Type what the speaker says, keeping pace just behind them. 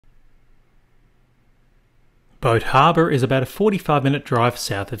Boat Harbour is about a 45-minute drive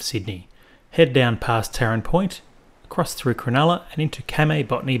south of Sydney. Head down past Tarrant Point, across through Cronulla and into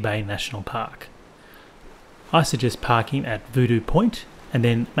Kamay Bay National Park. I suggest parking at Voodoo Point and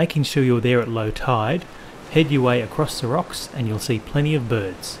then making sure you're there at low tide. Head your way across the rocks and you'll see plenty of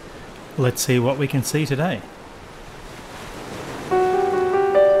birds. Let's see what we can see today.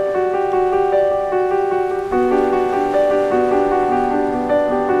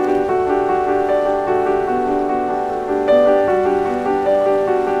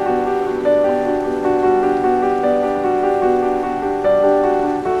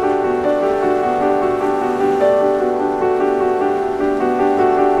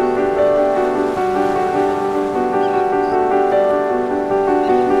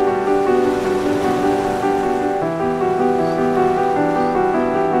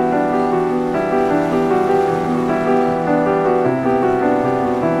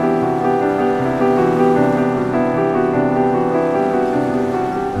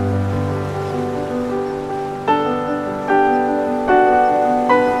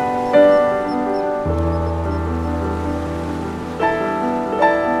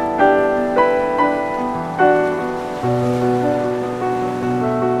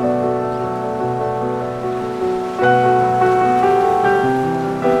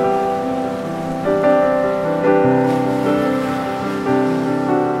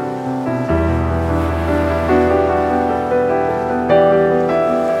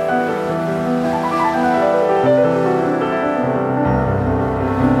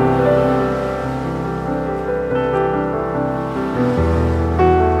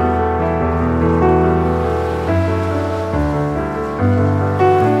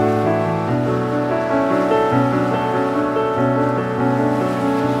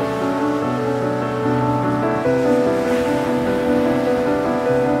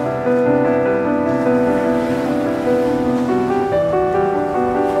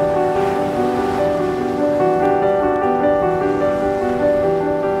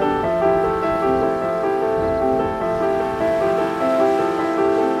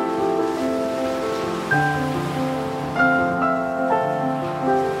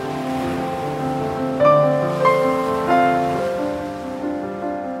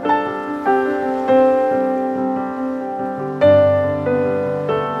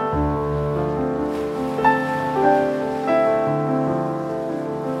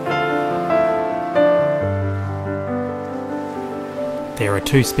 There are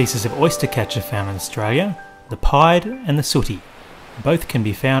two species of oystercatcher found in Australia, the pied and the sooty. Both can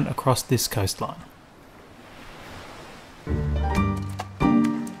be found across this coastline.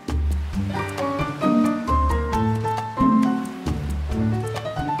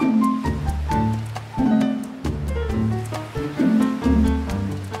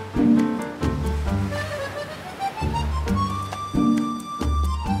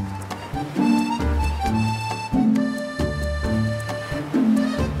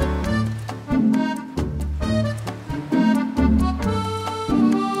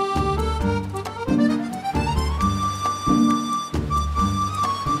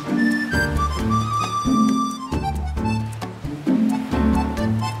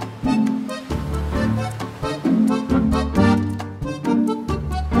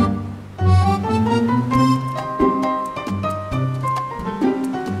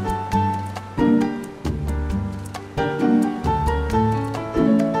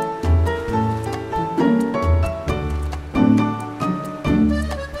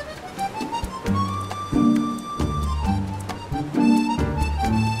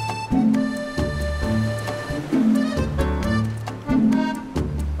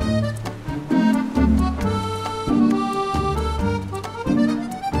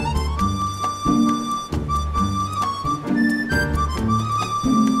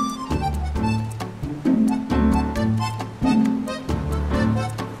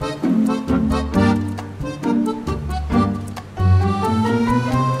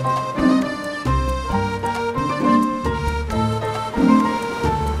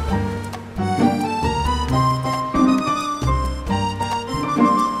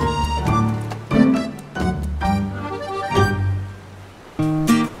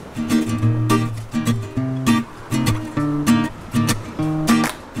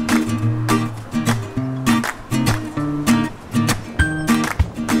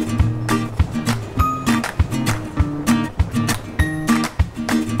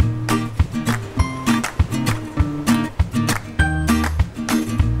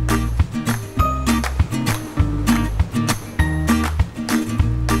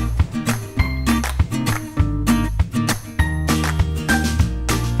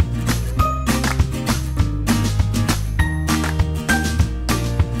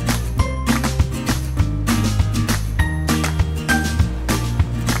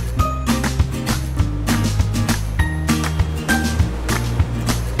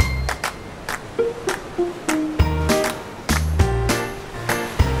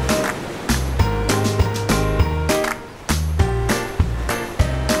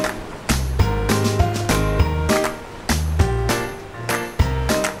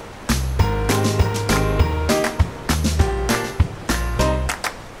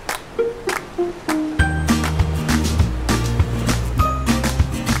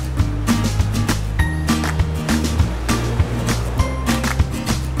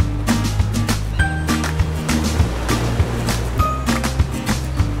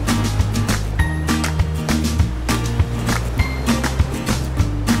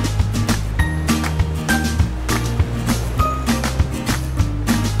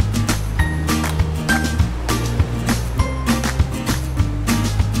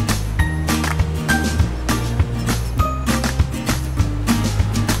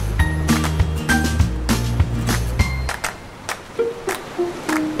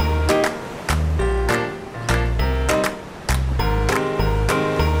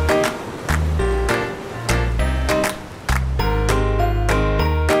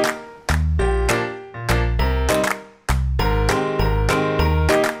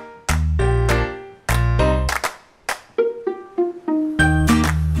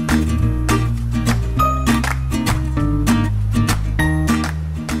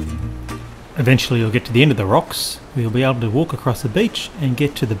 Eventually you'll get to the end of the rocks, where you'll be able to walk across the beach and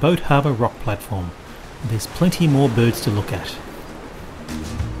get to the Boat Harbour rock platform. There's plenty more birds to look at.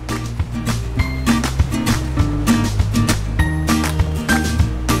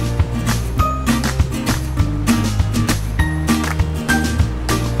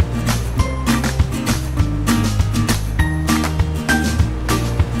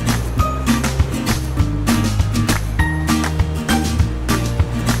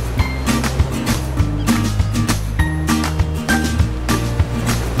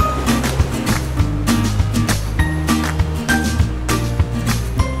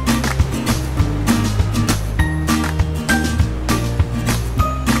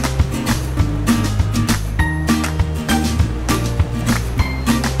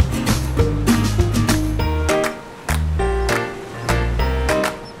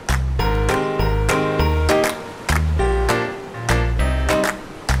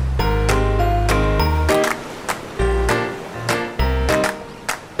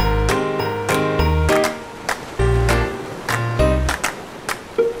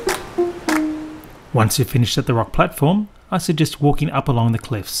 Once you've finished at the rock platform, I suggest walking up along the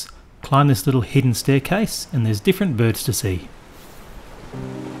cliffs. Climb this little hidden staircase and there's different birds to see.